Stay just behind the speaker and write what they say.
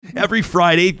Every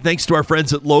Friday, thanks to our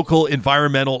friends at Local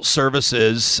Environmental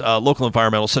Services. Local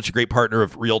Environmental, such a great partner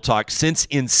of Real Talk since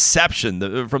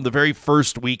inception, from the very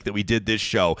first week that we did this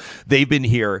show. They've been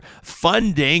here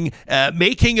funding,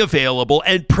 making available,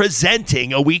 and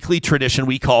presenting a weekly tradition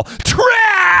we call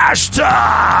Trash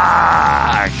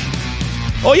Talk.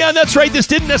 Oh, yeah, that's right. This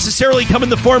didn't necessarily come in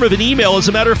the form of an email. As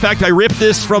a matter of fact, I ripped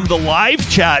this from the live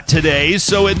chat today,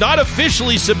 so it not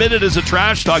officially submitted as a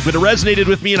trash talk, but it resonated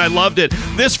with me and I loved it.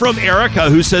 This from Erica,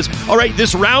 who says, all right,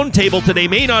 this round table today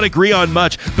may not agree on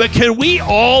much, but can we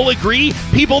all agree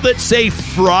people that say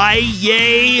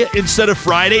Friday instead of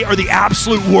Friday are the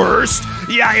absolute worst?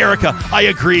 Yeah, Erica, I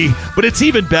agree. But it's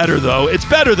even better, though. It's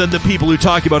better than the people who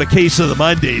talk about a case of the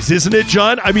Mondays, isn't it,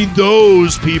 John? I mean,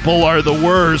 those people are the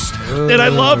worst. And I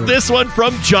love this one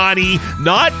from Johnny,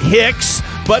 not Hicks,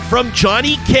 but from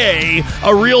Johnny K,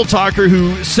 a real talker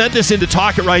who sent this in to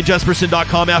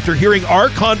talk@ryanjesperson.com after hearing our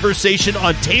conversation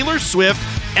on Taylor Swift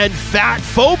and fat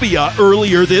phobia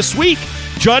earlier this week.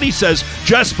 Johnny says,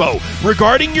 Jespo,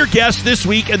 regarding your guests this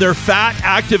week and their fat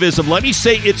activism, let me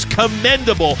say it's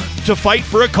commendable to fight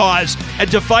for a cause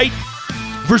and to fight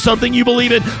for something you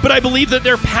believe in, but I believe that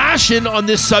their passion on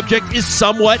this subject is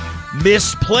somewhat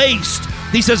misplaced.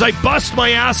 He says, I bust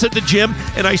my ass at the gym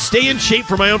and I stay in shape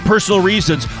for my own personal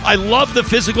reasons. I love the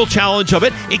physical challenge of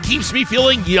it. It keeps me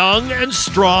feeling young and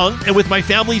strong. And with my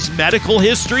family's medical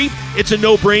history, it's a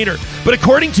no-brainer. But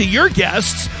according to your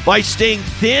guests, by staying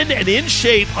thin and in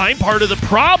shape, I'm part of the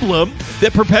problem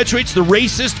that perpetuates the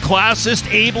racist, classist,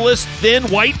 ableist, thin,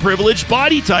 white privileged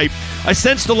body type. I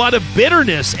sensed a lot of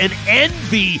bitterness and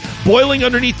envy boiling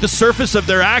underneath the surface of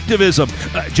their activism.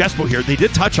 Jespo here, they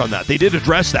did touch on that. They did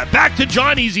address that. Back to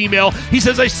Johnny's email. He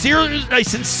says, I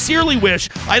sincerely wish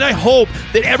and I hope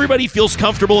that everybody feels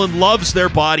comfortable and loves their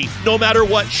body. No matter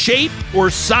what shape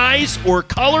or size or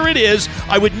color it is,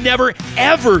 I would never,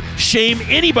 ever shame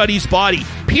anybody's body.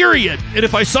 Period. And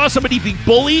if I saw somebody being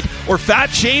bullied or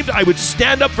fat shamed, I would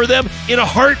stand up for them in a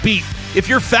heartbeat. If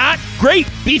you're fat, great,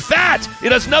 be fat.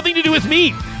 It has nothing to do with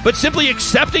me. But simply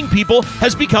accepting people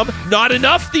has become not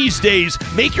enough these days.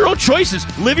 Make your own choices.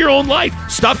 Live your own life.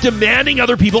 Stop demanding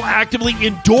other people actively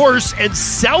endorse and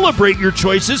celebrate your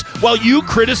choices while you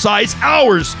criticize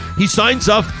ours. He signs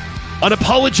off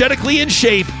unapologetically in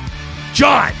shape.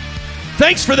 John.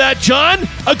 Thanks for that, John.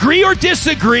 Agree or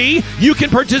disagree, you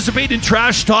can participate in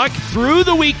Trash Talk through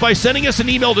the week by sending us an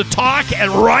email to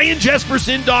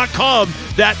talk@ryanjesperson.com.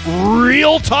 That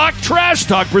Real Talk Trash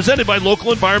Talk presented by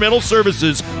Local Environmental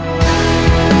Services.